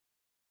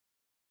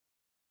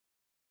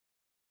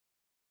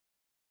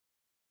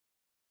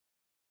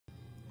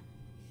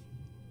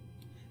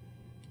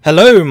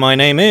Hello, my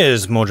name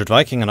is Mordred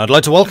Viking, and I'd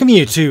like to welcome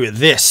you to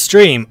this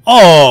stream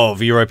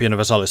of Europa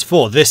Universalis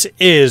 4. This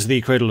is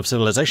the Cradle of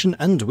Civilization,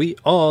 and we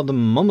are the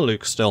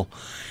Mamluks still.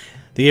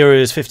 The year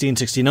is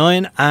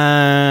 1569,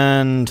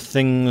 and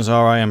things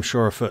are, I am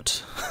sure,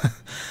 afoot.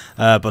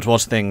 But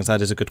what things?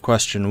 That is a good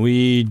question.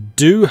 We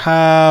do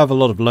have a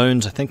lot of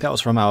loans. I think that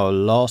was from our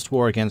last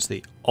war against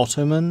the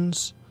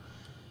Ottomans.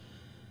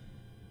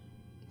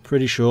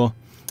 Pretty sure.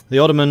 The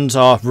Ottomans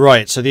are...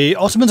 Right, so the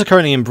Ottomans are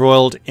currently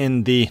embroiled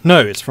in the... No,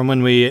 it's from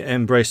when we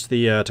embraced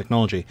the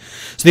technology.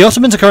 So the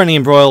Ottomans are currently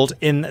embroiled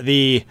in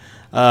the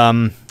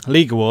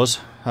League Wars.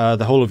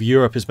 The whole of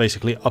Europe is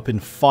basically up in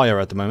fire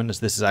at the moment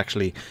as this is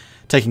actually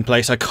taking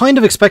place. I kind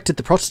of expected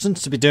the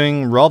Protestants to be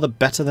doing rather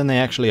better than they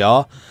actually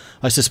are.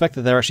 I suspect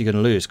that they're actually going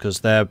to lose because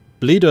their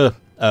leader,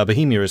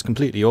 Bohemia, is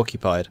completely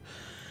occupied.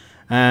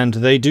 And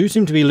they do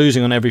seem to be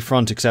losing on every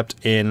front except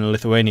in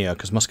Lithuania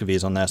because Muscovy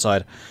is on their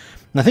side.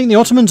 And I think the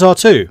Ottomans are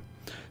too.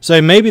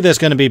 So maybe there's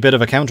going to be a bit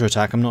of a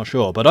counterattack, I'm not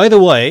sure. But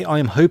either way, I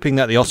am hoping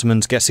that the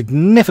Ottomans get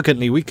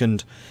significantly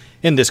weakened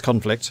in this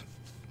conflict.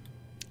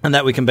 And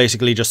that we can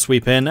basically just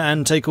sweep in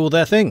and take all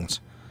their things.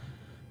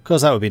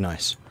 Because that would be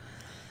nice.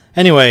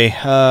 Anyway,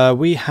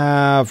 we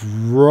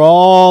have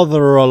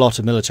rather a lot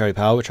of military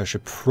power, which I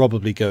should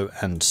probably go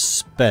and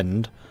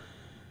spend.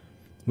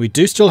 We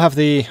do still have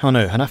the... Oh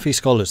no, Hanafi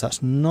Scholars.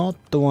 That's not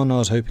the one I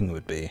was hoping it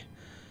would be.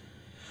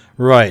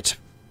 Right.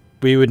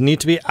 We would need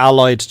to be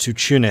allied to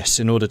Tunis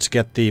in order to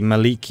get the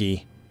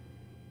Maliki.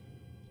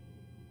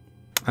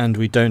 And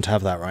we don't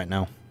have that right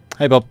now.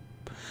 Hey Bob.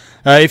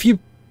 If you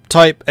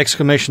type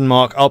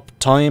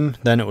 !uptime,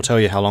 then it will tell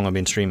you how long I've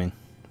been streaming.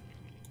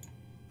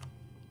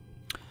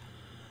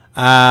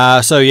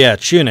 So yeah,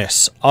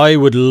 Tunis. I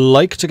would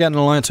like to get an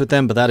alliance with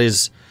them, but that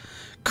is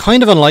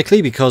kind of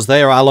unlikely because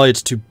they are allied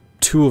to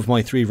two of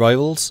my three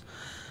rivals.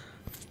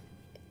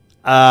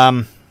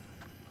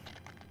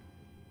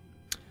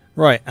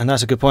 Right, and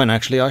that's a good point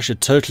actually. I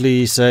should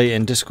totally say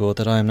in Discord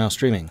that I am now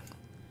streaming.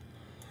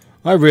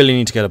 I really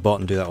need to get a bot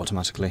and do that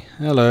automatically.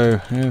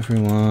 Hello,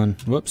 everyone.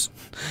 Whoops.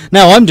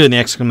 Now I'm doing the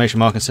exclamation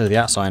mark instead of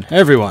the @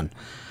 Everyone.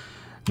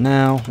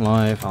 Now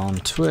live on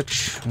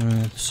Twitch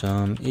with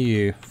some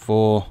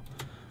EU4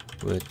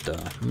 with the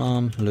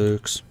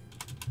Mamluks.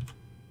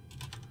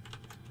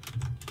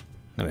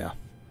 There we are.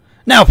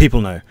 Now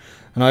people know.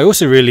 And I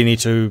also really need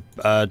to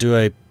do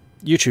a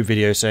YouTube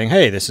video saying,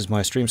 hey, this is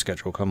my stream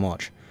schedule, come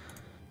watch.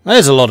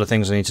 There's a lot of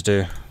things I need to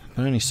do,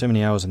 but only so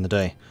many hours in the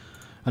day.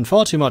 And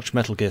far too much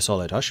Metal Gear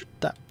Solid.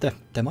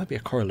 There might be a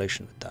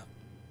correlation with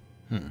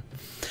that.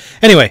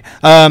 Anyway,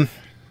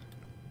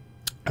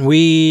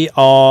 we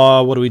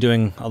are... What are we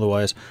doing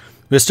otherwise?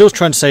 We're still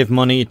trying to save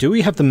money. Do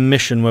we have the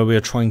mission where we are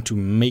trying to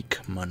make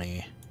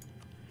money?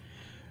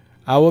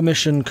 Our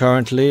mission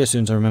currently, as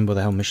soon as I remember what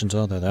the hell missions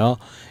are, there they are,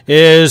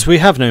 is we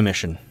have no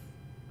mission.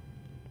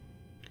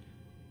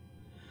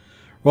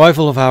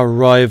 Rival of our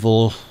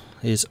rival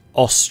is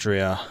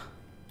Austria.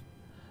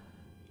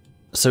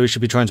 So we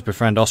should be trying to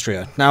befriend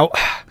Austria. Now,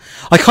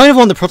 I kind of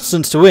want the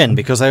Protestants to win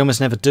because they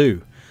almost never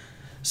do.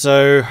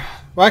 So,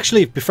 well,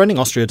 actually, befriending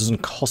Austria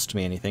doesn't cost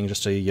me anything,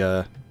 just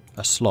a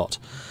slot.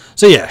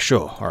 So yeah,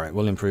 sure. Alright,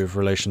 we'll improve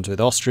relations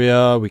with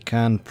Austria. We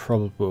can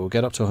probably... We'll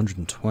get up to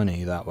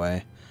 120 that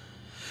way.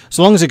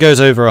 So long as it goes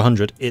over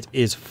 100, it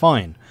is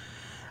fine.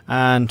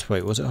 And,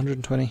 wait, was it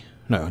 120?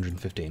 No,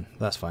 115.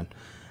 That's fine.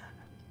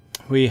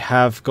 We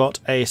have got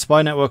a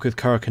spy network with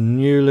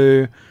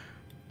Karakanulu.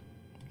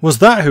 Was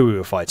that who we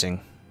were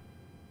fighting?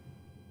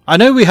 I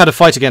know we had a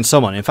fight against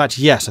someone. In fact,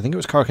 yes, I think it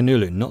was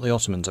Karakanulu, not the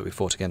Ottomans that we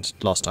fought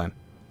against last time.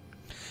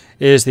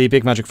 Is the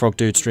Big Magic Frog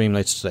Dude stream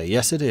later today?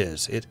 Yes, it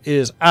is. It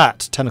is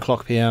at 10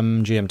 o'clock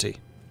PM GMT.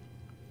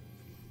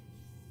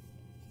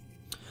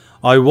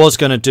 I was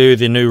going to do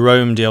the new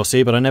Rome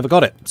DLC, but I never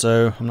got it,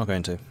 so I'm not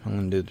going to. I'm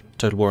going to do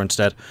Total War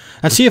instead.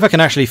 And see if I can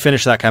actually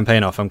finish that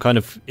campaign off. I'm kind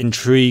of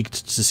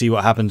intrigued to see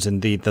what happens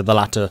in the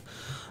latter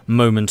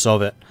moments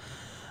of it.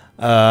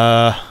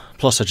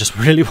 Plus, I just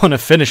really want to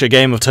finish a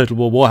game of Total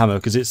War Warhammer,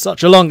 because it's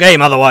such a long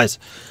game otherwise.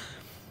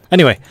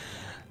 Anyway,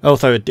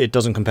 although it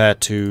doesn't compare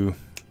to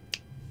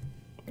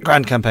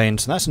Grand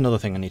Campaigns, and that's another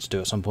thing I need to do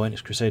at some point,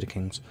 is Crusader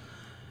Kings.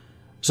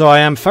 So I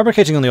am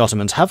fabricating on the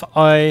Ottomans. Have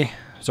I...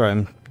 Sorry,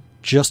 I'm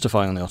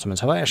justifying on the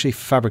Ottomans. Have I actually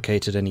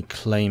fabricated any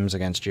claims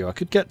against you? I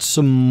could get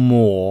some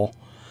more.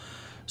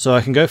 So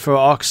I can go for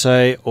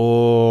Arksay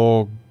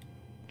or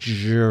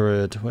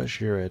Jurid. Where's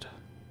Jurid?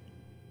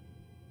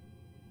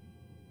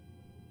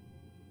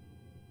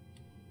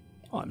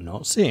 I'm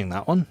not seeing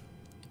that one.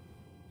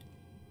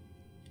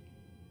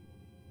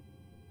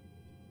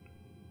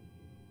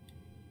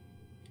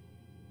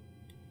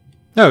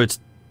 No, it's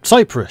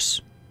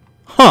Cyprus.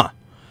 Huh.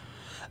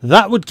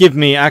 That would give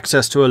me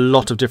access to a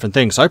lot of different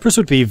things. Cyprus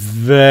would be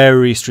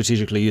very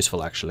strategically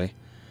useful, actually.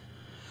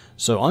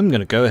 So I'm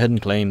going to go ahead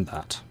and claim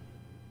that.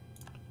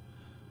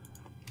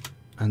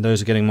 And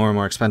those are getting more and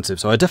more expensive.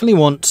 So I definitely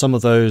want some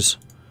of those.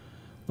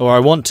 Or I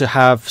want to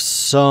have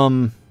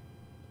some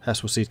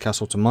Hesselseed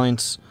Castle to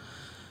Mainz.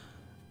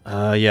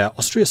 Yeah,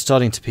 Austria's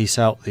starting to piece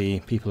out the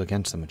people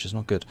against them, which is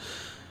not good.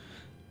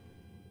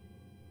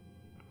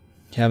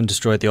 You haven't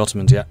destroyed the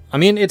Ottomans yet. I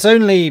mean, it's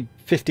only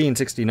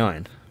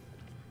 1569.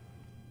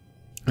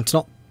 It's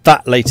not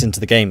that late into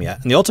the game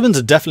yet. And the Ottomans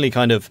are definitely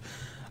kind of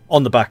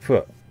on the back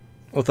foot.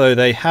 Although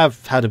they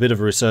have had a bit of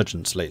a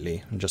resurgence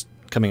lately and just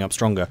coming up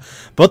stronger.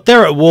 But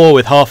they're at war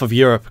with half of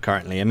Europe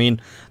currently. I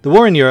mean, the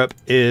war in Europe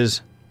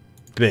is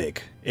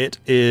big. It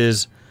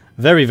is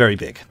very, very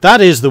big.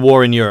 That is the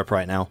war in Europe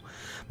right now.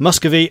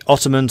 Muscovy,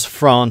 Ottomans,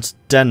 France,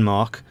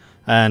 Denmark,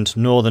 and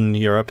Northern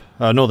Europe,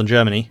 Northern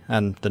Germany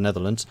and the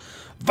Netherlands.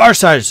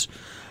 Versailles,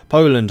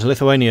 Poland,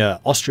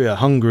 Lithuania, Austria,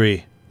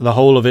 Hungary, the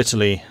whole of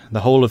Italy, the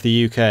whole of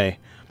the UK,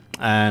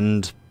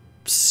 and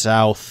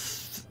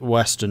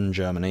southwestern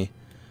Germany.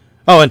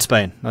 Oh, and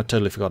Spain. I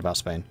totally forgot about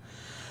Spain.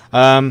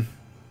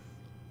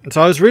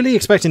 So I was really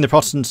expecting the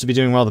Protestants to be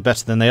doing rather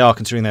better than they are,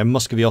 considering they're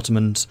Muscovy,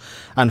 Ottomans,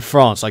 and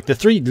France. Like, the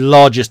three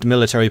largest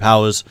military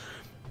powers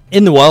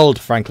in the world,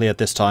 frankly, at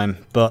this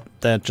time. But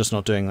they're just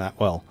not doing that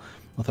well.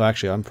 Although,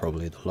 actually, I'm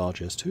probably the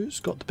largest. Who's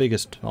got the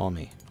biggest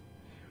army?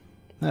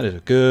 That is a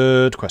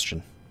good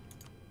question.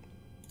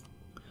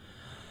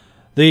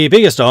 The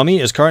biggest army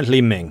is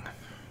currently Ming.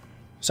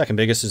 Second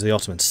biggest is the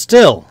Ottomans.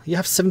 Still, you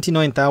have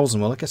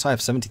 79,000. Well, I guess I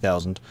have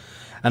 70,000.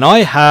 And I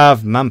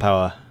have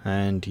manpower,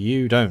 and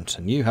you don't.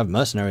 And you have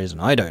mercenaries, and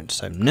I don't.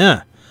 So,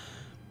 nah.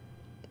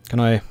 Can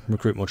I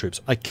recruit more troops?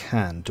 I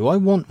can. Do I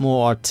want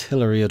more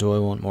artillery, or do I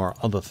want more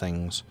other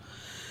things?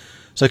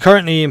 So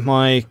currently,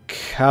 my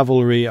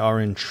cavalry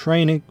are in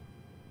training.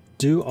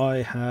 Do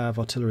I have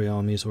artillery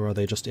armies, or are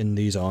they just in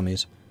these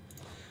armies?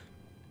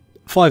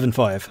 5 and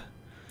 5.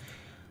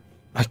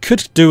 I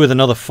could do with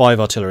another 5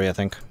 artillery, I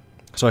think.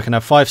 So I can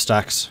have 5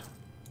 stacks,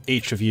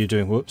 each of you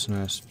doing... Whoops,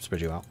 no,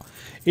 spread you out.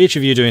 Each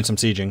of you doing some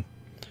sieging.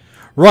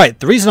 Right,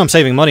 the reason I'm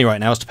saving money right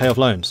now is to pay off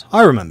loans.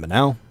 I remember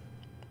now.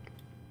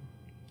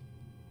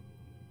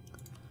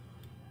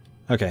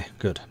 Okay,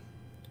 good.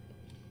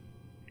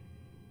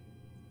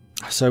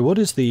 So what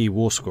is the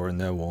war score in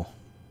their war?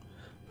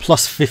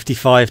 Plus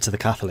 55 to the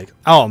Catholic.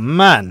 Oh,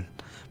 man!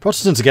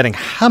 Protestants are getting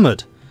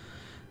hammered.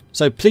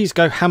 So please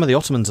go hammer the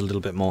Ottomans a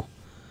little bit more.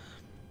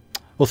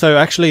 Although,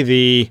 actually,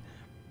 the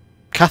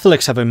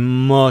Catholics have a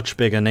much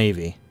bigger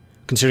navy,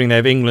 considering they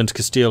have England,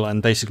 Castile,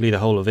 and basically the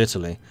whole of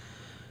Italy.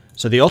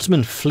 So the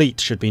Ottoman fleet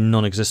should be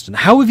non-existent.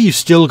 How have you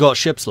still got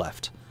ships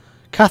left?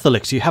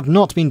 Catholics, you have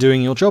not been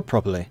doing your job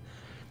properly.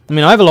 I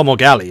mean, I have a lot more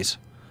galleys,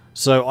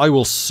 so I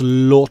will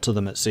slaughter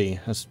them at sea,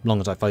 as long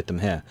as I fight them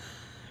here.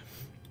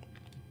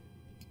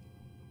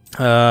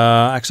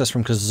 Access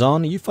from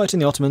Kazan. Are you fighting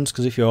the Ottomans?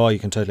 Because if you are, you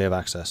can totally have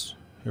access.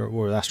 You're at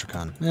war with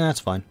Astrakhan. Yeah, that's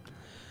fine.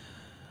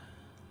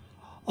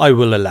 I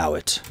will allow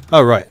it.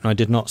 Oh, right. I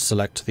did not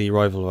select the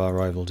rival of our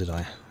rival, did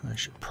I? I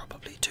should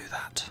probably do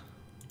that.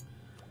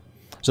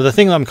 So the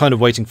thing that I'm kind of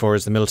waiting for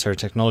is the military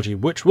technology,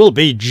 which will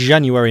be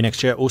January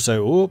next year.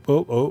 Also,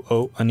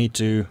 I need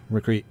to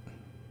recruit.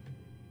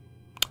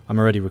 I'm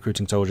already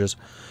recruiting soldiers.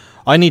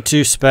 I need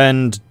to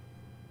spend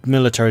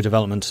military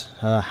development.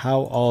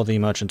 How are the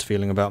merchants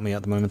feeling about me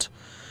at the moment?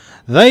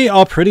 They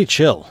are pretty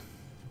chill.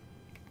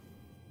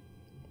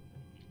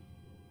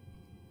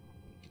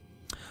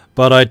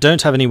 But I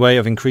don't have any way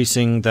of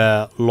increasing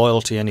their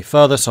loyalty any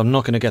further, so I'm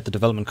not going to get the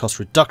development cost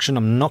reduction.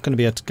 I'm not going to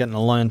be able to get an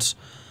alliance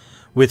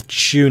with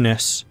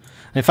Tunis.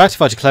 In fact,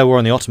 if I declare war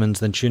on the Ottomans,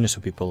 then Tunis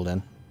will be pulled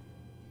in.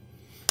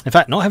 In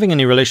fact, not having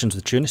any relations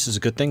with Tunis is a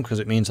good thing, because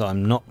it means that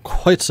I'm not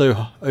quite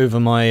so over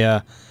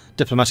my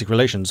diplomatic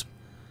relations.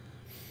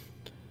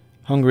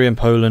 Hungary and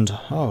Poland.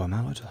 Oh, I'm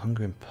allied with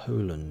Hungary and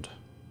Poland.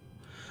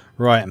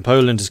 Right, and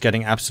Poland is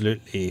getting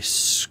absolutely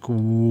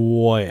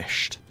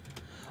squished.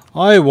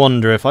 I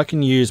wonder if I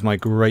can use my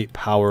great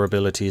power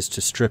abilities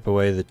to strip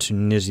away the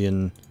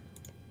Tunisian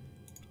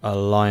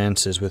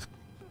alliances with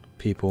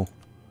people.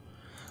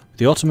 With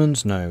the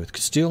Ottomans? No. With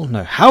Castile?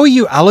 No. How are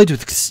you allied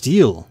with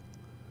Castile?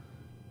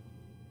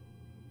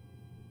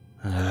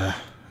 You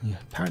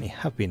apparently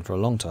have been for a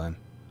long time.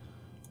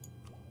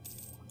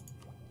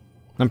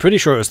 I'm pretty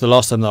sure it was the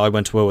last time that I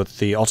went to war with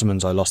the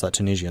Ottomans I lost that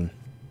Tunisian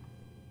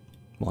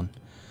one.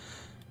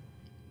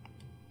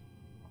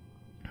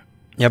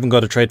 You haven't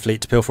got a trade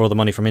fleet to pilfer all the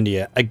money from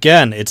India.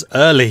 Again, it's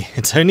early.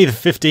 It's only the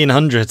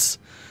 1500s.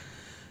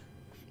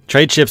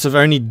 Trade ships are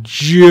only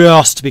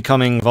just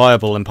becoming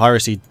viable, and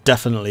piracy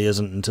definitely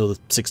isn't until the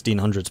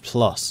 1600s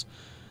plus.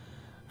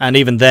 And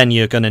even then,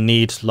 you're going to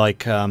need,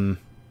 like,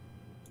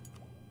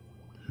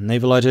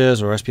 naval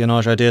ideas or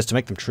espionage ideas to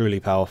make them truly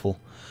powerful.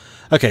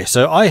 Okay,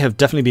 so I have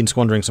definitely been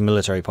squandering some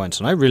military points,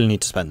 and I really need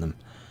to spend them.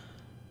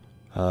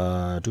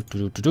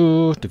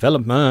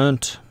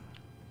 Development.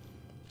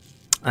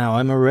 Now,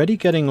 I'm already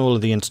getting all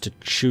of the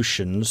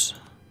institutions.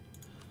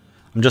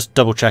 I'm just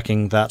double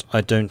checking that I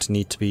don't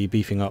need to be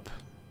beefing up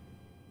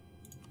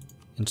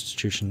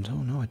institutions. Oh,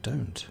 no, I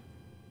don't.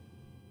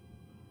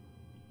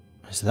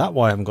 Is that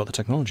why I haven't got the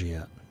technology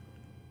yet?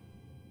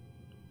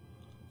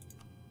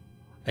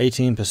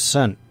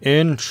 18%.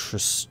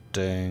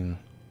 Interesting.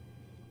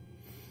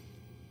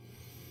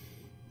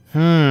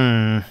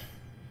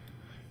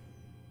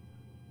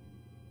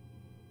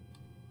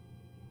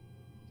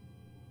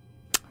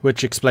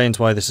 Which explains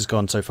why this has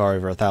gone so far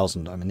over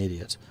 1,000. I'm an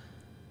idiot.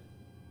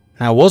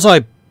 Now, was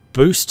I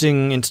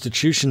boosting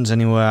institutions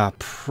anywhere?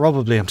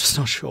 Probably, I'm just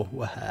not sure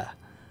where.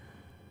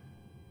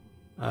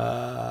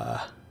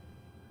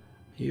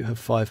 You have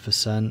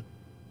 5%.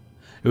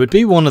 It would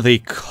be one of the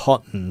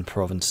cotton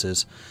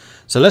provinces.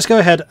 So let's go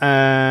ahead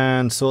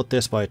and sort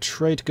this by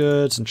trade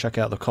goods and check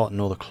out the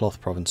cotton or the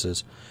cloth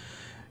provinces.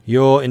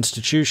 Your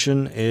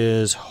institution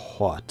is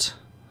what?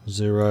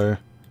 0,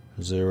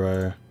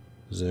 0,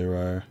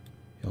 0.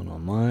 You're not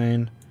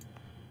mine.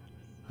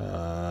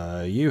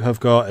 You have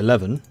got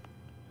 11.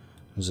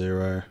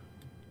 0.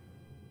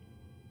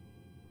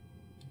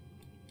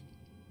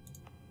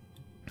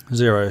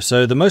 0.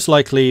 So the most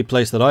likely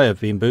place that I have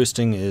been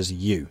boosting is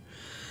you.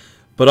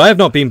 But I have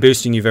not been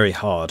boosting you very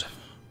hard.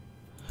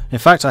 In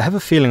fact, I have a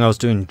feeling I was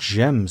doing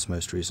gems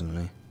most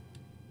recently.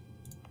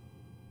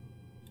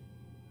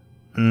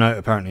 No,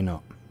 apparently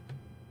not.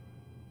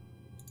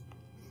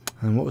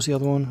 And what was the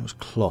other one? It was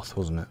cloth,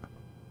 wasn't it?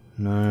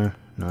 No,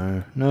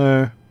 no,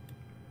 no.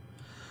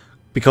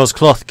 Because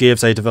cloth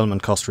gives a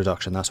development cost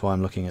reduction. That's why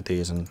I'm looking at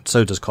these, and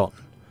so does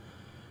cotton.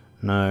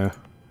 No,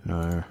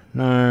 no,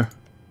 no.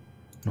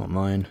 Not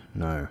mine.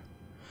 No.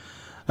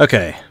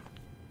 Okay.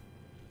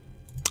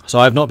 So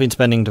I've not been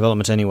spending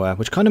development anywhere,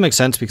 which kind of makes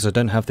sense because I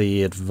don't have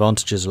the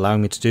advantages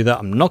allowing me to do that.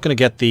 I'm not going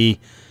to get the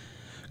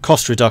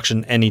cost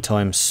reduction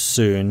anytime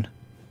soon.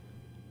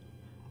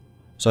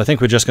 So I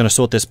think we're just going to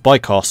sort this by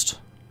cost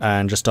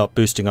and just start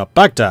boosting up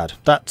Baghdad.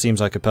 That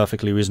seems like a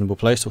perfectly reasonable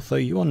place, although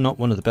you are not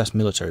one of the best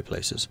military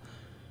places.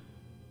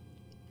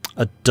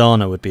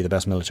 Adana would be the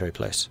best military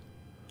place.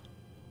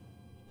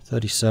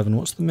 37,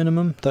 what's the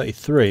minimum?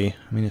 33.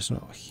 I mean, it's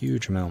not a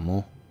huge amount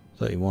more.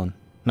 31.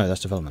 No,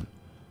 that's development.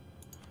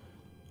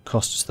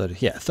 Cost is 30.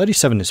 Yeah,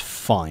 37 is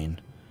fine.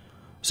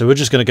 So we're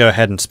just going to go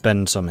ahead and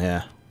spend some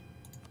here.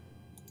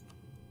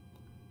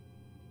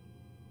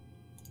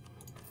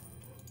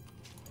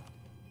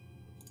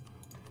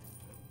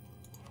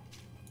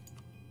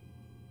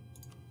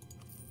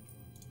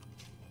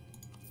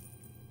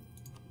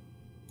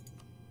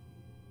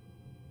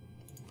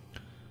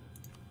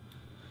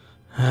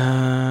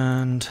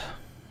 And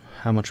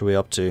how much are we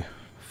up to?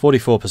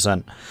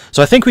 44%.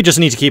 So I think we just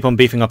need to keep on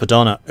beefing up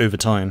Adana over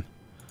time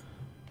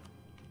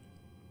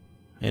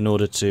in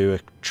order to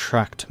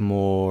attract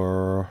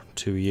more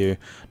to you.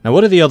 Now,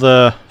 what are the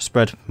other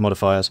spread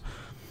modifiers?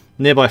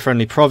 Nearby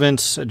friendly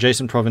province.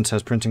 Adjacent province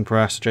has printing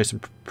press.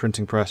 Adjacent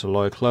printing press, a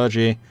loyal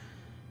clergy.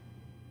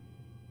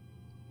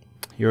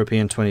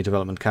 European 20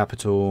 development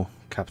capital.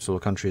 Capital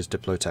of country is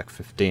Diplotech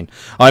 15.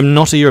 I'm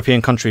not a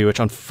European country, which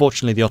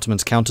unfortunately the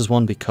Ottomans count as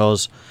one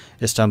because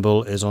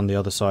Istanbul is on the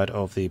other side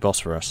of the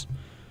Bosphorus.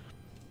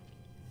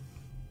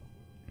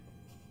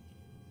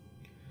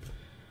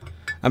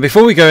 And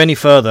before we go any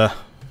further,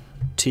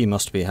 tea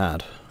must be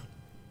had.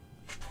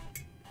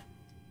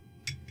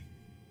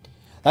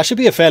 That should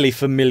be a fairly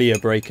familiar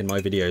break in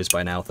my videos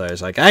by now, though.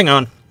 It's like, hang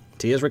on,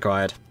 tea is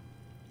required.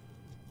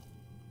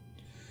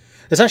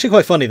 It's actually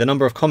quite funny, the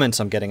number of comments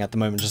I'm getting at the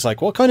moment. Just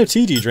like, what kind of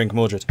tea do you drink,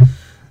 Mordred?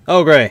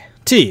 Earl Grey.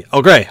 Tea.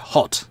 Earl Grey.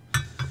 Hot.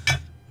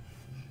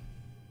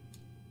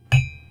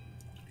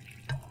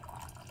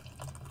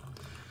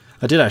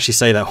 I did actually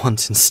say that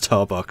once in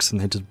Starbucks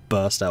and they just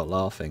burst out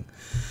laughing.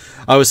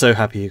 I was so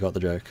happy you got the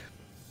joke.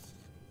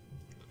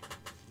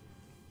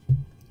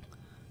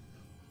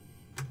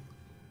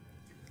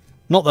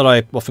 Not that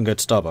I often go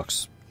to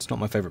Starbucks. It's not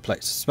my favourite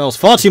place. It smells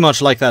far too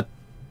much like that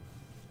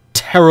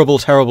terrible,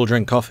 terrible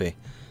drink coffee.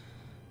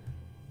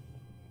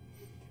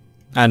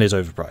 And is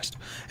overpriced.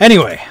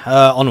 Anyway,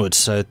 onwards.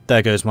 So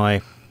there goes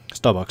my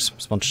Starbucks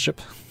sponsorship.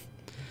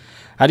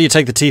 How do you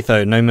take the tea,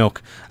 though? No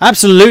milk.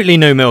 Absolutely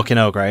no milk in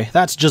Earl Grey.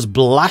 That's just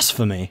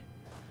blasphemy.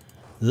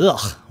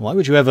 Ugh. Why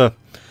would you ever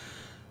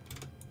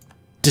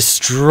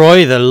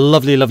destroy the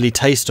lovely, lovely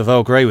taste of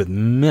Earl Grey with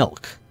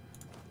milk?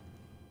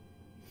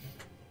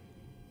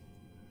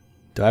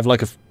 Do I have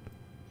like a...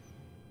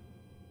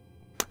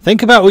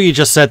 Think about what you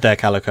just said there,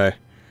 Calico.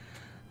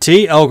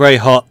 Tea, Earl Grey,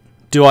 hot.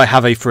 Do I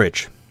have a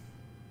fridge?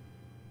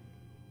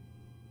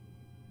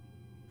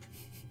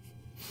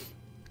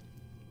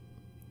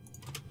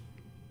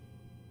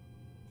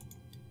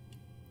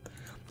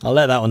 I'll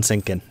let that one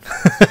sink in.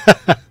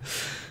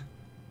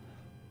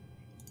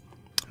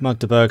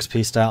 Magdeburg's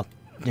pieced out.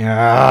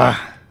 Yeah,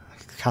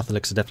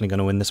 Catholics are definitely going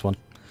to win this one.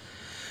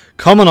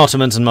 Come on,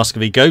 Ottomans and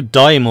Muscovy, go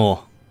die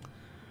more.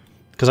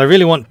 Because I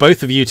really want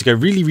both of you to go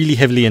really, really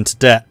heavily into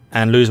debt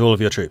and lose all of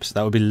your troops.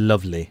 That would be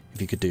lovely if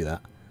you could do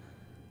that.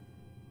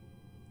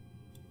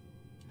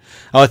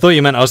 Oh, I thought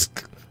you meant I was...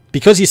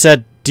 Because you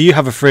said, do you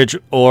have a fridge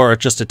or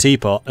just a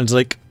teapot? And it's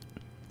like,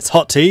 it's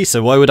hot tea,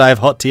 so why would I have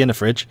hot tea in a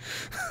fridge?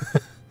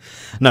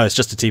 No, it's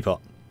just a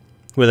teapot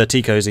with a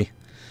tea cozy.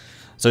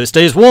 So it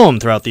stays warm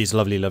throughout these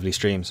lovely, lovely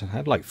streams. I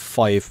had like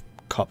 5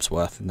 cups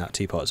worth in that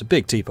teapot. It's a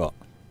big teapot.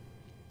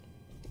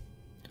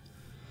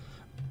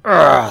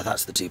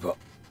 That's the teapot.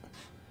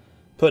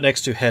 Put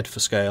next to head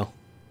for scale.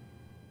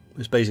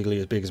 It's basically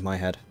as big as my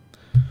head.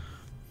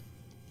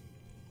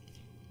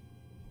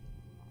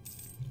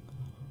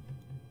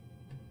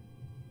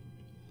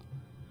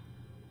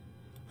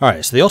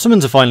 Alright, so the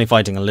Ottomans are finally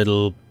fighting a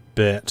little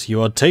bit.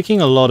 You are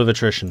taking a lot of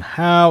attrition.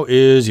 How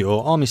is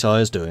your army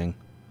size doing?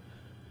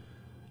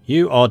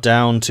 You are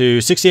down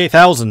to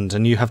 68,000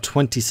 and you have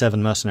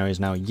 27 mercenaries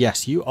now.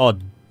 Yes, you are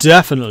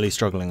definitely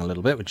struggling a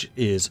little bit, which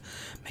is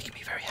making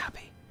me very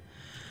happy.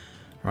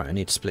 Right, I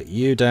need to split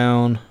you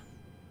down.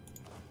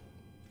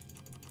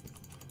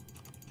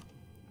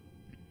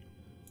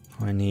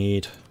 I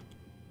need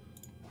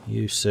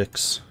you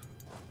 6.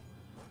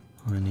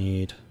 I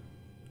need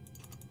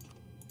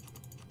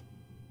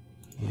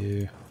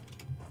you.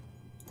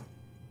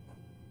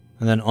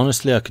 And then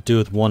honestly I could do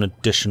with one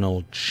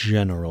additional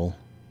general.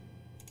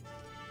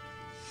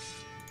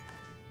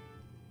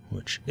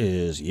 Which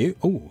is you.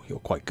 Oh, you're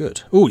quite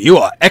good. Oh, you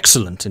are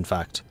excellent, in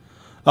fact.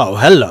 Oh,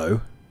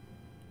 hello.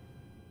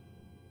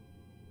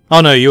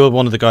 Oh no, you're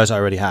one of the guys I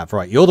already have.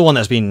 Right, you're the one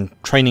that's been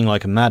training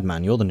like a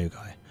madman. You're the new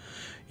guy.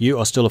 You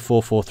are still a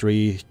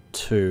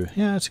 4-4-3-2.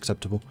 Yeah, it's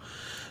acceptable.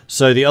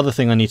 So the other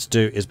thing I need to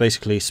do is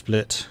basically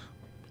split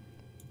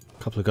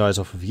a couple of guys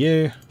off of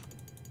you.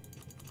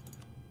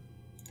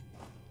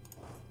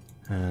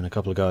 And a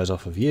couple of guys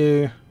off of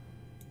you.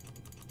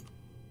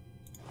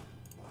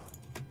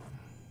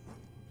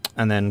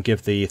 And then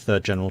give the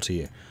third general to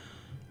you.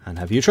 And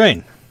have you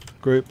train.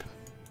 Group.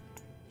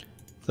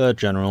 Third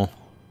general.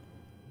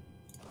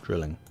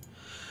 Drilling.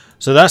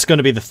 So that's going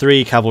to be the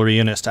 3 cavalry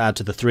units to add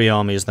to the 3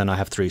 armies, then I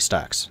have 3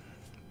 stacks.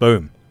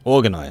 Boom.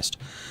 Organised.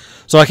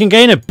 So I can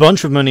gain a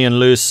bunch of money and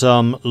lose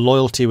some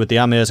loyalty with the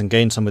amirs and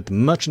gain some with the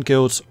merchant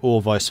guilds,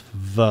 or vice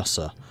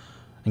versa.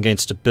 And gain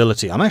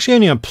stability. I'm actually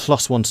only on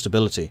 +1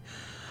 stability.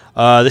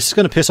 This is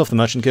going to piss off the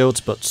merchant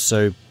guilds, but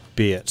so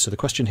be it. So the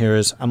question here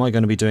is, am I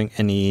going to be doing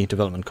any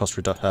development cost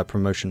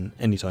promotion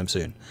anytime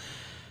soon?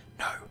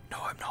 No,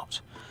 I'm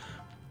not.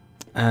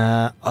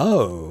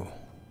 Oh.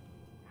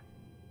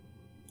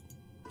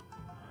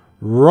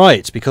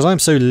 Right, because I'm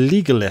so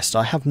legalist,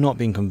 I have not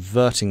been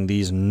converting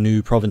these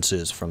new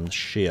provinces from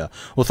Shia.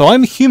 Although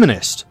I'm a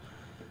humanist,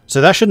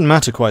 so that shouldn't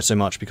matter quite so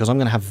much, because I'm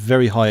going to have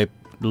very high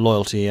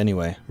loyalty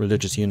anyway.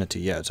 Religious unity,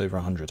 yeah, it's over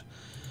 100.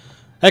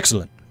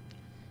 Excellent.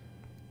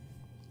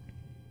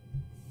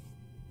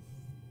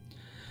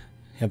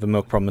 You have a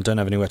milk problem and don't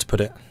have anywhere to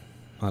put it.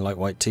 I like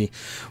white tea.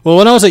 Well,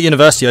 when I was at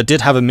university, I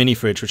did have a mini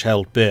fridge which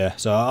held beer,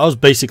 so I was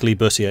basically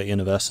bussy at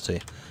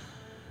university.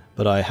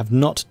 But I have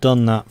not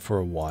done that for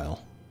a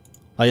while.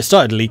 It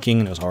started leaking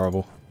and it was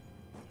horrible.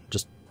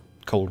 Just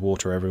cold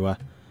water everywhere.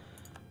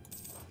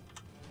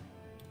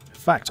 In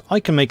fact, I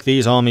can make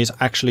these armies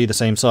actually the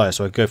same size,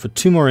 so I go for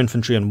 2 more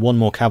infantry and 1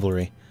 more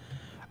cavalry.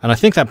 And I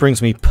think that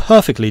brings me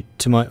perfectly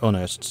to my... Oh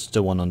no, it's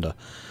still 1 under.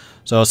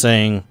 So I was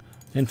saying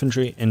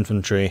infantry,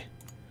 infantry,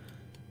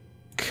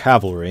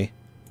 cavalry.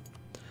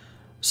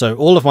 So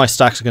all of my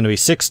stacks are going to be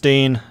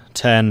 16,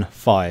 10,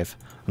 5.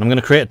 And I'm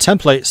going to create a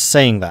template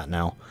saying that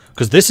now,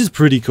 because this is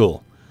pretty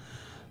cool.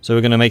 So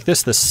we're going to make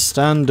this the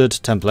standard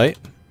template.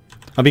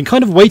 I've been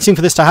kind of waiting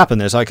for this to happen.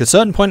 There's like a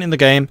certain point in the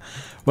game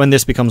when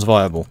this becomes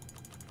viable.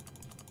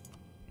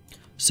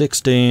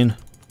 16.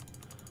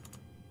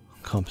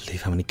 Can't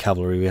believe how many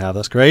cavalry we have.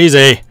 That's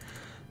crazy.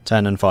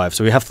 10 and 5.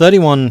 So we have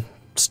 31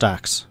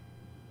 stacks.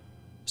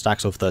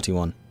 Stacks of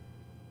 31.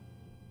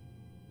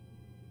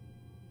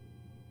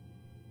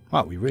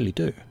 Wow, we really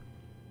do.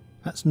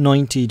 That's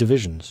 90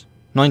 divisions.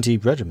 90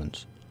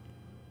 regiments.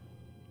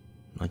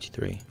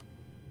 93.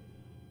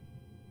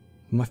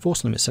 My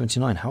force limit is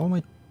 79. How am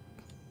I...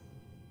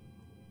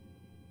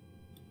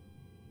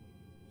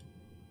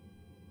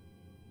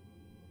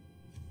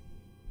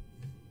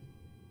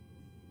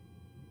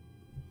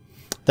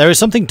 There is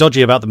something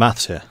dodgy about the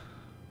maths here.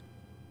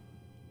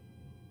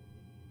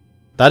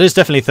 That is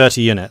definitely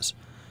 30 units.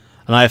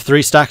 And I have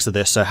 3 stacks of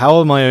this, so how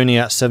am I only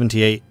at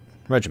 78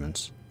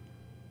 regiments?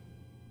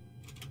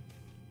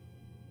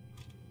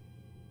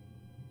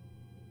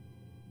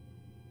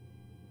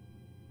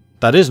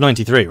 That is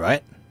 93,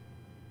 right?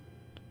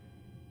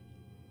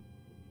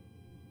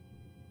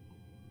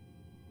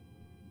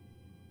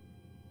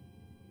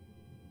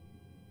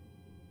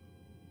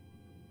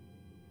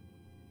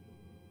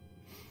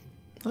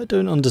 I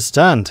don't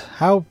understand.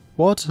 How?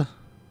 What?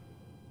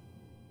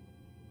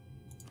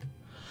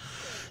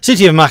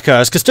 City of Makkah.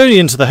 As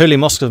custodians of the Holy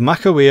Mosque of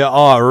Makkah, we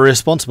are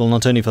responsible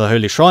not only for the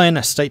Holy Shrine.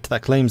 A state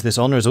that claims this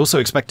honour is also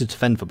expected to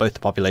fend for both the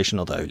population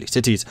of the Holy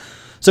Cities.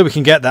 So we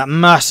can get that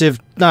massive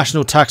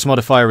national tax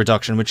modifier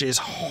reduction, which is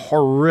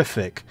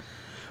horrific.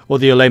 Or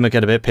the ulema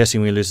get a bit pissy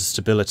when we lose the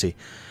stability.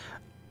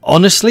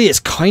 Honestly, it's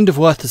kind of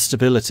worth the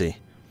stability.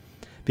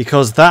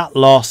 Because that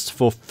lasts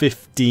for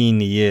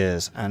 15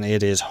 years, and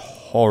it is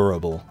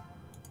horrible.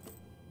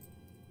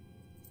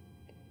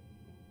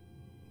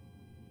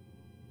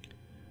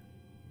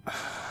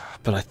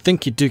 But I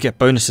think you do get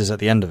bonuses at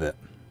the end of it.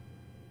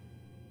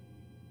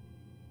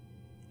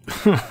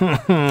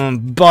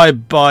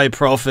 Bye-bye,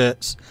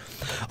 profits.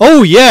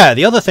 Oh yeah,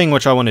 the other thing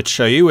which I wanted to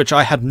show you, which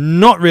I had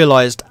not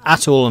realised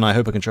at all, and I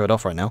hope I can show it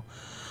off right now.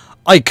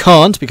 I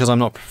can't, because I'm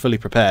not fully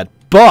prepared.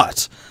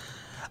 But,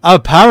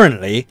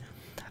 apparently,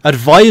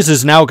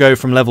 advisors now go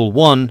from level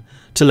 1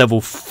 to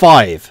level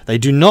 5. They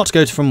do not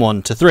go from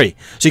 1 to 3.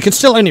 So you can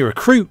still only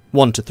recruit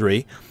 1 to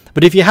 3,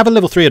 But if you have a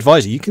level 3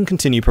 advisor, you can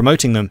continue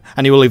promoting them,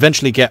 and you will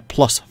eventually get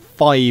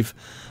 +5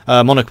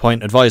 monarch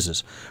point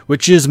advisors,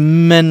 which is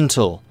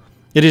mental.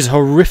 It is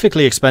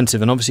horrifically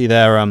expensive, and obviously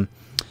their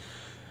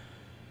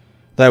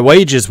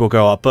wages will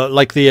go up. But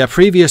like the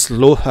previous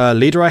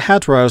leader I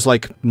had, where I was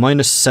like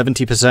minus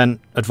 70%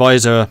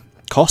 advisor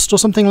cost or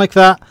something like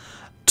that,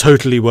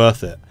 totally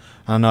worth it.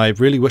 And I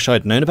really wish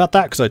I'd known about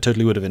that, because I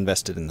totally would have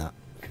invested in that.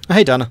 Oh,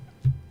 hey, Dana.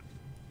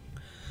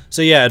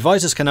 So yeah,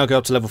 advisors can now go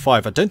up to level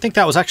 5. I don't think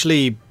that was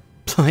actually,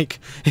 like,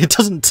 it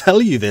doesn't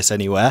tell you this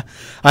anywhere.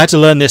 I had to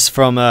learn this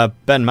from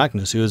Ben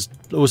Magnus, who was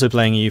also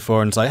playing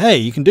EU4, and it's like, hey,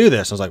 you can do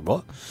this. I was like,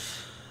 what?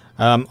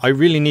 I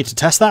really need to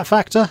test that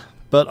factor,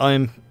 but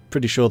I'm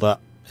pretty sure that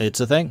it's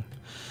a thing.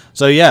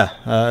 So yeah,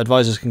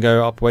 advisors can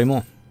go up way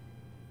more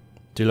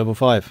to level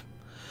 5,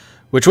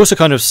 which also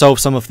kind of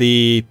solves some of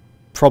the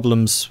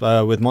problems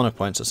with monarch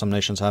points that some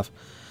nations have.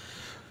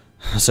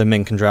 So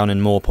Ming can drown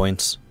in more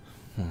points.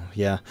 Oh,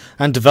 yeah,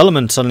 and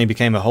development suddenly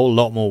became a whole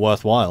lot more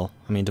worthwhile.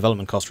 I mean,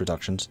 development cost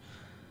reductions.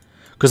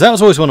 Because that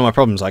was always one of my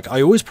problems. Like,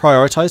 I always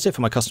prioritized it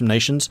for my custom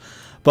nations,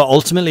 but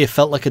ultimately it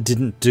felt like I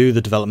didn't do the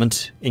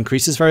development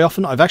increases very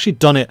often. I've actually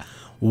done it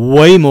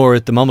way more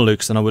at the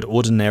Mamluks than I would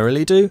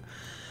ordinarily do.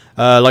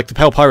 Like the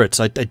Pale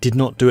Pirates, I did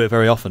not do it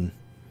very often.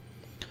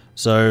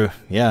 So,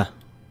 yeah.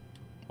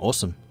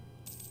 Awesome.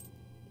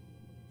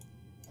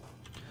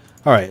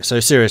 Alright,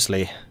 so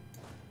seriously.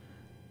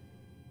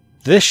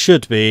 This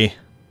should be...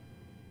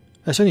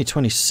 It's only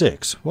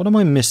 26. What am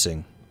I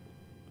missing?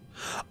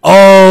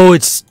 Oh,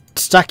 it's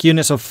stack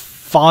units of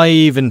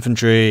 5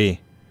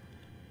 infantry.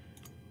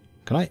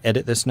 Can I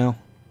edit this now?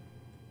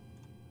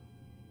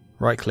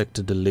 Right click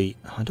to delete.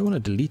 I don't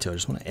want to delete it, I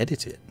just want to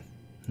edit it.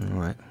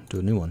 Alright, do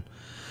a new one.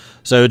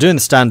 So doing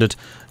the standard.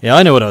 Yeah,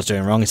 I know what I was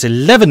doing wrong. It's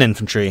 11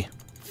 infantry,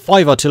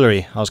 5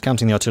 artillery. I was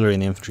counting the artillery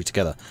and the infantry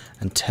together.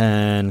 And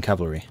 10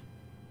 cavalry.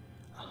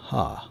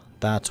 Aha,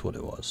 that's what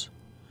it was.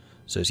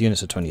 So it's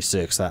units of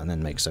 26, that, and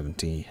then make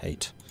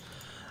 78.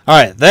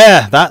 Alright,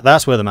 there!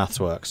 That's where the maths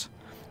works.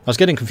 I was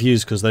getting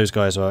confused because those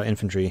guys are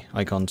infantry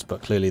icons,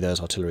 but clearly there's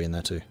artillery in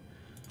there too.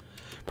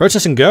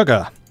 Protest in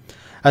Gurga.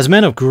 As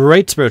men of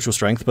great spiritual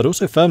strength, but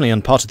also firmly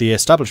on part of the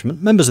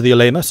establishment, members of the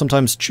ulema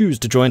sometimes choose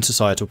to join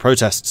societal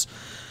protests.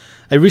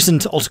 A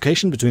recent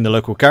altercation between the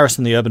local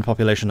garrison and the urban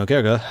population of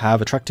Gurga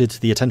have attracted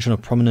the attention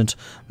of prominent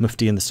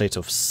mufti in the state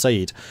of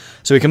Said.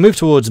 So we can move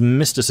towards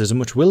mysticism,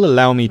 which will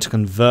allow me to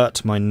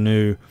convert my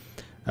new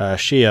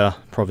Shia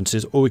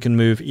provinces, or we can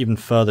move even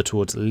further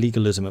towards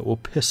legalism. It will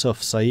piss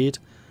off Said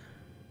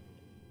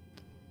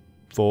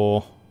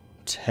for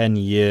 10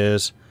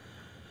 years.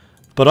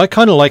 But I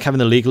kind of like having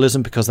the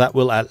legalism because that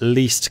will at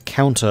least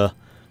counter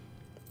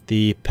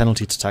the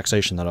penalty to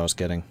taxation that I was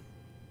getting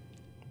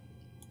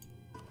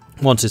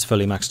once it's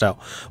fully maxed out.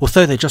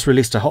 Although they just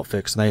released a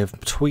hotfix and they have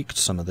tweaked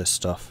some of this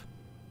stuff.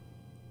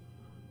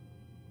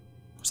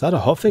 Was that a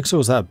hotfix or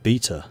was that a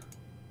beta?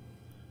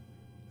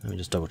 Let me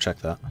just double check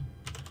that.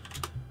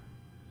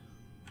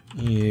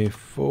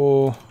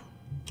 E4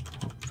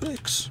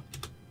 hotfix.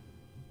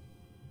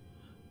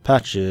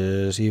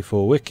 Patches,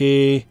 E4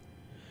 wiki.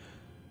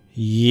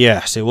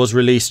 Yes, it was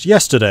released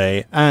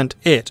yesterday, and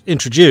it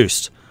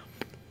introduced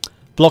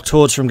blocked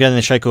hordes from getting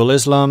the Sheikh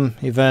ul-Islam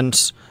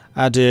events,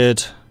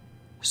 added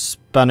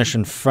Spanish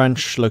and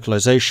French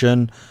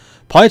localization.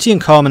 Piety and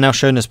calm are now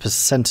shown as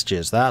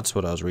percentages. That's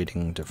what I was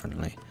reading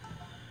differently.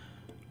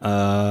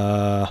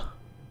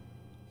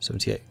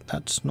 78.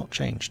 That's not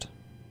changed.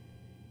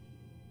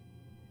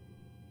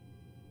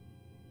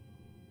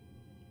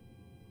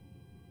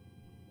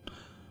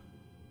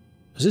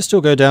 Does it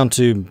still go down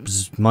to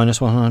minus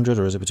 100,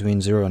 or is it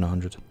between 0 and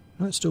 100?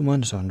 No, it's still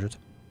minus 100.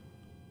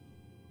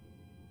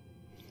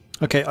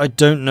 Okay, I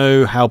don't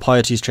know how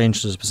piety's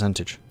changed as a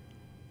percentage.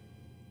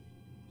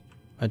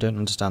 I don't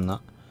understand that.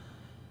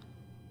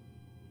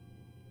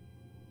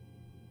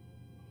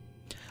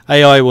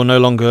 AI will no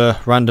longer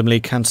randomly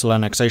cancel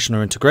annexation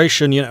or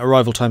integration. Unit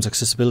arrival times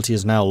accessibility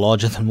is now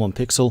larger than 1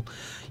 pixel.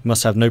 You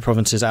must have no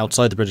provinces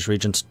outside the British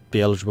region to be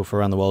eligible for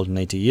around the world in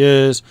 80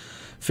 years.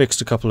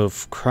 Fixed a couple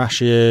of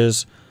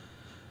crashes.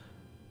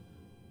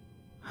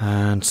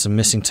 And some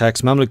missing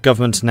text. Mamluk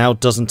government now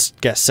doesn't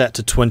get set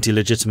to 20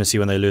 legitimacy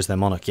when they lose their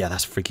monarch. Yeah,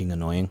 that's freaking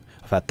annoying.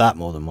 I've had that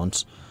more than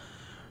once.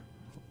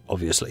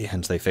 Obviously,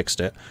 hence they fixed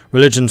it.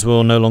 Religions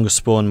will no longer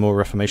spawn more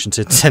Reformation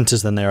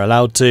centres than they're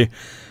allowed to.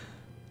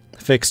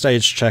 Fixed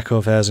age check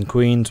of heirs and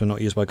queens were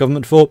not used by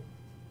government for.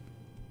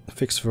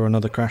 Fixed for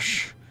another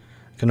crash.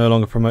 Can no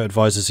longer promote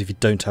advisors if you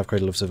don't have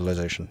Cradle of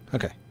Civilization.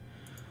 Okay.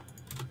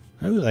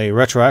 Oh, they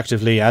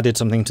retroactively added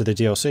something to the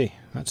DLC.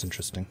 That's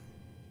interesting.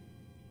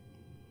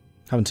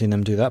 Haven't seen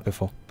them do that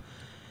before.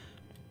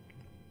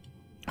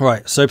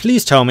 Right, so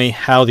please tell me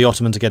how the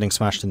Ottomans are getting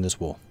smashed in this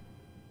war.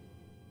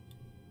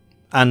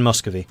 And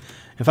Muscovy.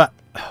 In fact,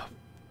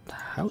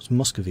 how's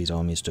Muscovy's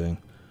armies doing?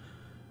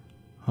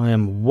 I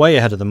am way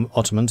ahead of the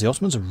Ottomans. The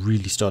Ottomans are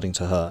really starting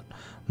to hurt.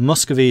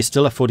 Muscovy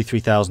still at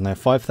 43,000. They have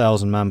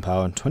 5,000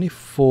 manpower and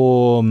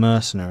 24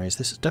 mercenaries.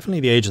 This is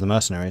definitely the age of the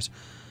mercenaries.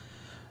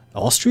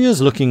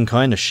 Austria's looking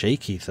kind of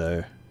shaky,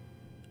 though.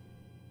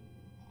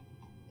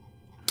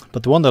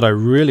 But the one that I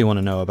really want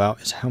to know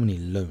about is how many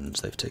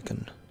loans they've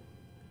taken.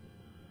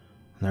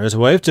 And there is a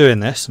way of doing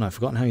this, and I've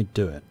forgotten how you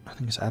do it. I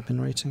think it's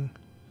admin rating.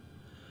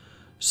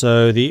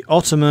 So the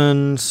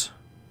Ottomans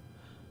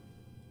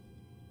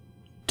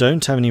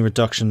don't have any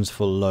reductions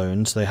for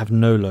loans. They have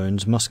no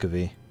loans.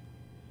 Muscovy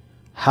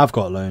have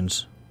got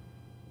loans.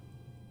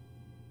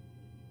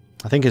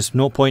 I think it's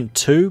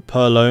 0.2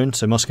 per loan,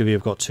 so Muscovy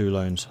have got 2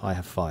 loans. I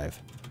have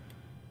 5.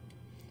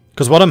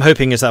 Because what I'm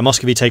hoping is that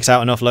Muscovy takes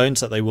out enough loans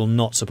that they will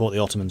not support the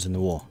Ottomans in the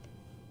war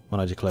when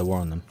I declare war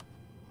on them.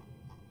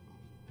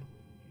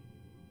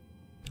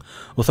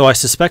 Although I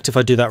suspect if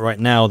I do that right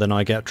now, then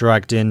I get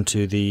dragged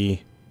into the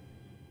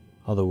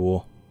other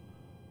war.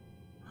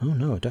 Oh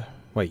no, I don't.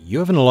 Wait, you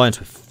have an alliance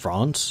with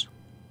France?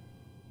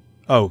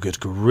 Oh, good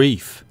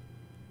grief.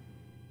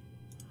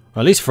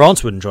 Well, at least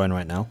France wouldn't join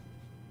right now.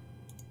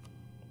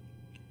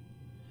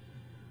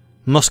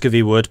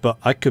 Muscovy would, but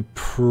I could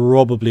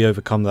probably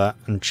overcome that,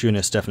 and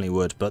Tunis definitely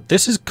would. But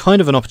this is kind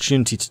of an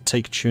opportunity to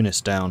take Tunis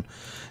down.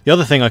 The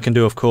other thing I can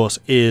do, of course,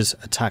 is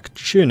attack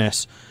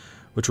Tunis,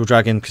 which will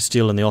drag in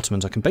Castile and the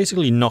Ottomans. I can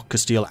basically knock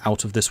Castile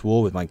out of this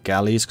war with my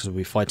galleys, because we'll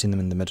be fighting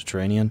them in the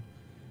Mediterranean.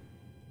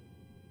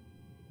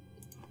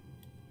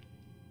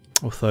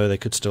 Although they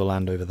could still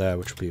land over there,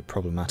 which would be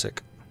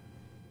problematic.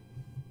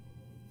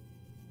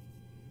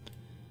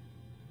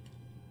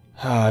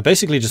 I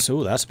basically just...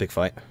 Oh, that's a big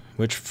fight.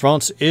 Which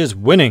France is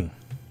winning.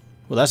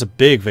 Well, that's a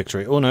big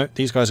victory. Oh no,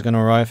 these guys are going to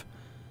arrive.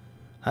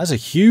 That's a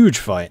huge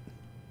fight.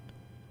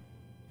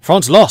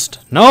 France lost.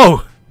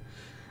 No!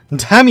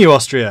 Damn you,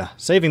 Austria.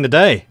 Saving the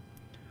day.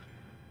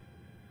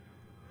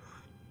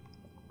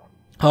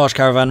 Harsh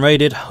caravan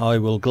raided. I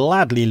will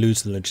gladly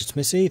lose the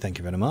legitimacy. Thank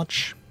you very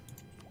much.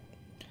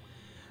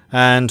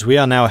 And we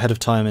are now ahead of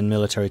time in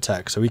military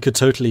tech, so we could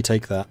totally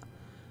take that.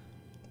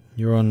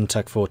 You're on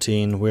tech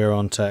 14, we're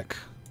on tech...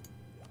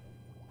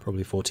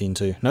 probably 14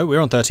 too. No,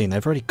 we're on 13,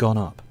 they've already gone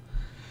up.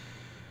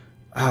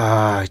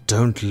 I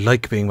don't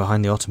like being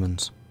behind the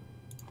Ottomans.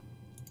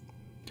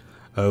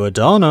 Oh,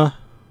 Adana!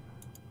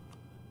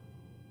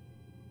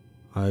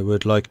 I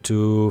would like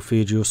to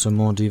feed you some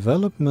more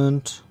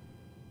development.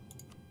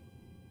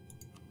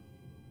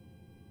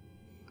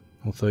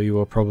 Although you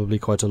are probably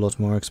quite a lot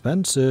more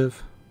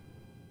expensive.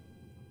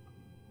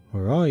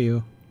 Where are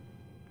you?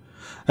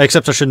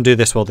 Except I shouldn't do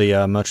this while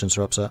the merchants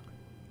are upset.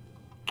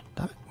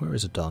 Damn it, where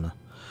is Adana?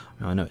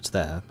 I know it's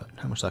there, but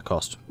how much does that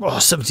cost? Oh,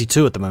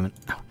 72 at the moment.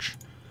 Ouch.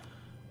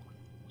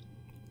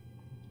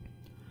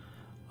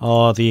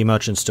 Are the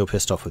merchants still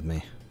pissed off with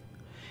me?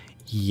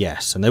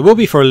 Yes, and they will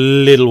be for a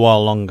little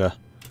while longer.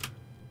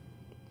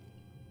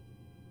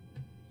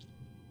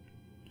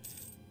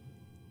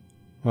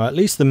 Well, at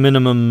least the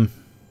minimum...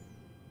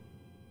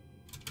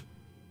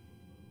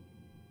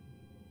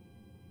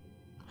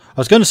 I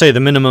was going to say the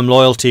minimum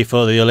loyalty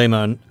for the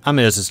Ulema and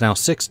Amirs is now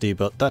 60,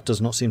 but that does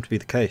not seem to be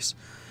the case.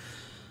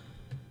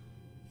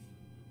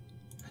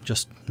 It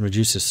just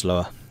reduces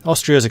slower.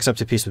 Austria's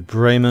accepted peace with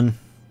Bremen.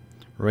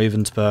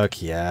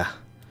 Ravensburg, yeah.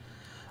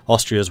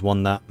 Austria's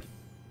won that.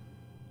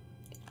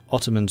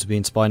 Ottomans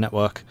being spy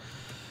network.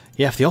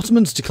 Yeah, if the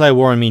Ottomans declare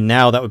war on me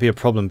now, that would be a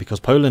problem,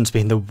 because Poland's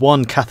been the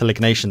one Catholic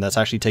nation that's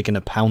actually taken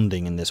a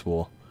pounding in this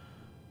war.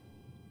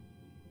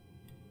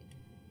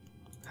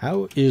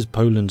 How is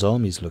Poland's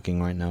armies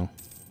looking right now?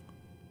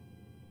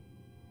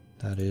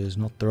 That is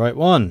not the right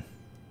one.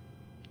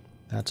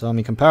 That's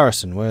army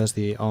comparison. Where's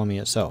the army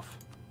itself?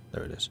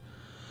 There it is.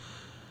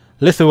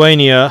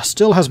 Lithuania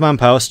still has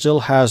manpower,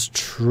 still has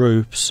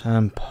troops,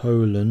 and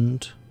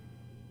Poland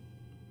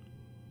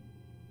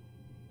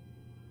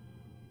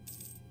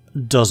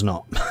does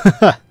not.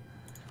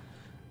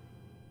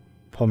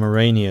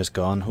 Pomerania's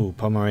gone. Ooh,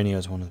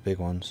 Pomerania's one of the big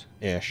ones.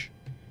 Ish.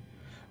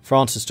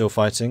 France is still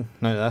fighting.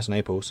 No, that's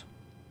Naples.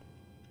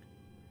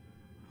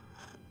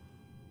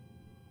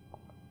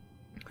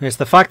 It's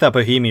the fact that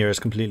Bohemia is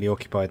completely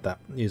occupied that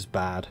is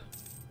bad.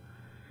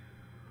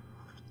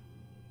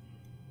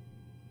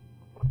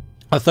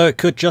 Although it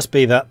could just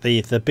be that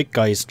the big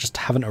guys just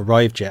haven't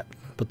arrived yet,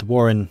 but the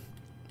war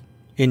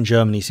in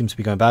Germany seems to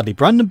be going badly.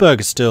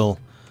 Brandenburg is still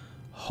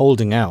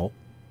holding out,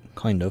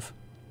 kind of.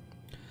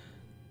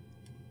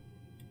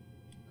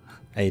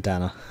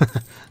 Adana.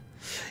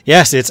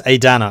 Yes, it's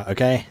Adana,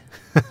 okay?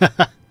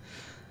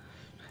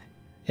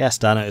 Yes,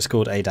 Dana, it's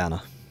called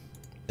Adana.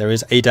 There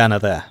is Adana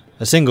there.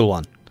 A single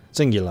one.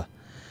 Singular.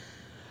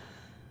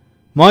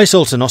 My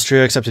Sultan,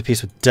 Austria, accepted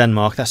peace with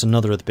Denmark. That's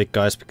another of the big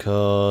guys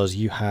because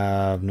you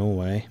have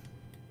Norway.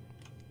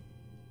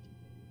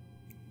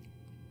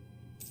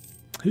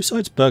 Whose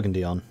side's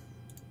Burgundy on?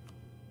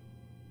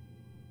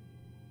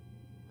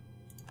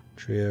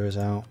 Trier is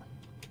out.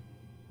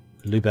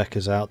 Lubeck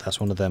is out.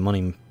 That's one of their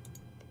money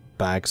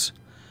bags.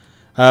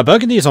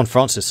 Burgundy is on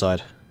France's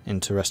side,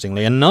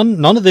 interestingly. And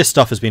none of this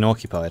stuff has been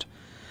occupied.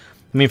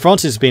 I mean,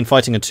 France has been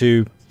fighting a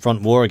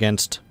two-front war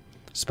against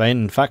Spain.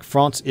 In fact,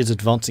 France is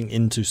advancing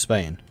into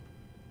Spain.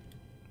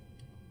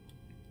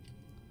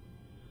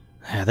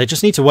 Yeah, they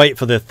just need to wait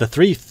for the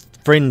three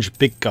fringe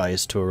big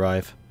guys to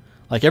arrive.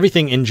 Like,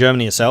 everything in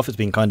Germany itself has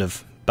been kind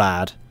of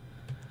bad.